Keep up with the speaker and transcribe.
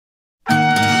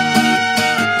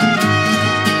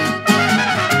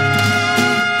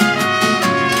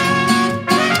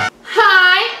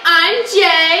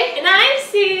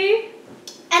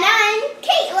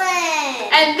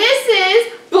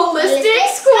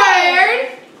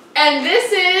And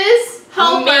this is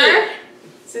Helper. Me.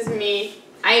 This is me.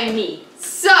 I am me.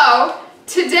 So,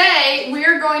 today we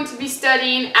are going to be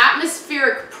studying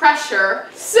atmospheric pressure.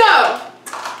 So,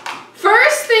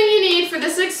 first thing you need for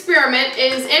this experiment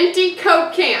is empty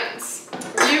Coke cans.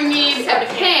 You need a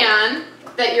pan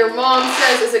that your mom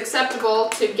says is acceptable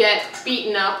to get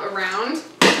beaten up around.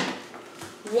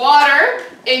 Water,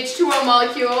 H2O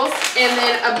molecules, and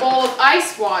then a bowl of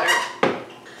ice water.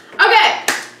 Okay.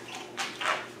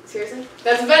 Seriously?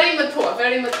 That's very mature,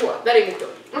 very mature, very mature.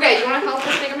 Okay, you want to help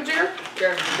us make a jigger?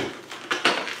 Sure.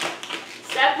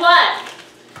 Step 1.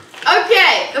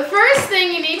 Okay, the first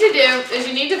thing you need to do is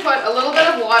you need to put a little bit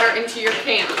of water into your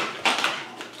can.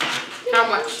 How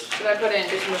much should I put in?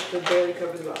 This much to barely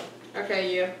cover the bottom.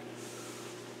 Okay, you.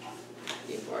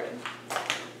 You poured it.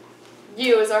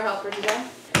 You is our helper today.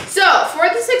 So, for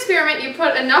this experiment, you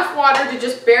put enough water to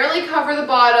just barely cover the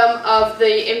bottom of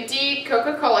the empty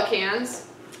Coca-Cola cans.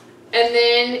 And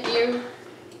then you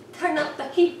turn up the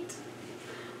heat.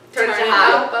 Turn it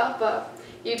up.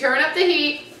 You turn up the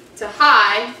heat to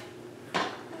high.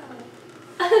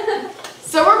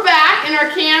 So we're back, and our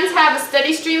cans have a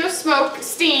steady stream of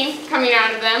steam coming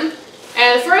out of them.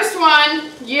 And the first one,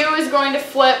 you is going to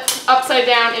flip upside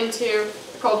down into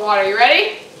the cold water. You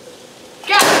ready?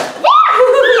 Go!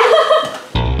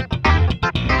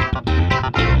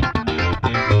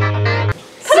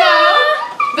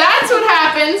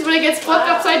 When it gets flipped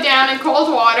upside down in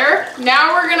cold water.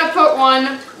 Now we're gonna put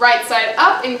one right side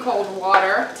up in cold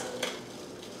water.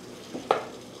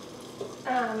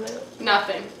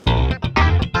 Nothing.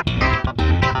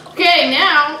 Okay,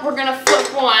 now we're gonna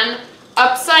flip one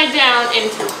upside down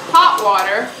into hot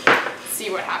water. See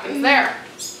what happens there.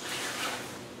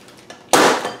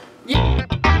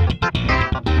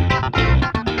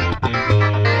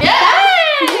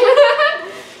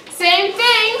 Same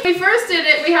thing. When we first did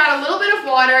it, we had a little bit of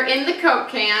water in the Coke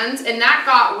cans, and that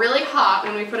got really hot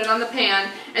when we put it on the pan,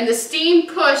 and the steam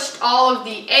pushed all of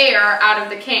the air out of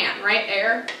the can, right?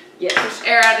 Air? Yes. Pushed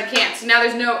air out of the can, so now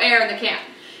there's no air in the can.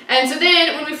 And so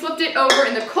then, when we flipped it over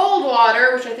in the cold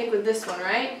water, which I think was this one,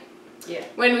 right? Yeah.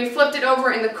 When we flipped it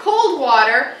over in the cold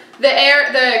water,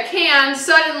 the can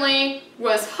suddenly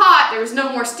was hot. There was no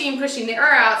more steam pushing the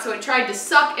air out, so it tried to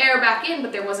suck air back in,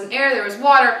 but there wasn't air, there was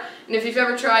water. And if you've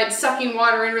ever tried sucking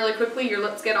water in really quickly, your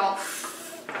lips get all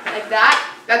like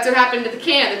that. That's what happened to the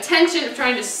can. The tension of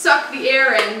trying to suck the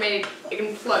air in made it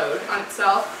implode on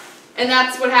itself. And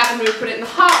that's what happened when we put it in the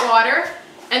hot water.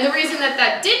 And the reason that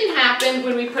that didn't happen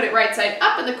when we put it right side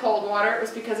up in the cold water was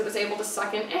because it was able to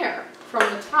suck in air from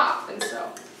the top, and so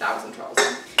that was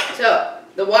troublesome. So,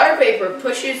 the water vapor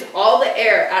pushes all the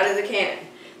air out of the can.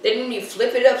 Then when you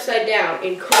flip it upside down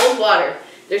in cold water,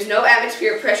 there's no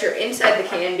atmospheric pressure inside the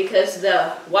can because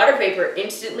the water vapor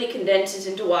instantly condenses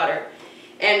into water,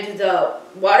 and the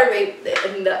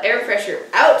air pressure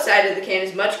outside of the can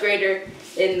is much greater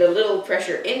than the little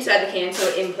pressure inside the can, so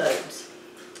it implodes.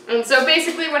 And so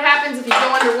basically what happens if you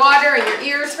go underwater and your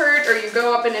ears hurt, or you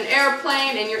go up in an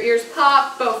airplane and your ears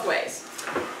pop, both ways.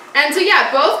 And so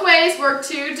yeah, both ways work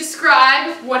to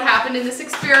describe what happened in this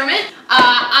experiment.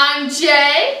 I'm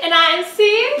Jay. And I'm C.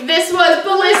 This was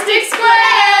Ballistic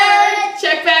Squared.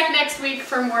 Check back next week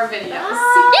for more videos.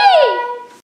 Bye.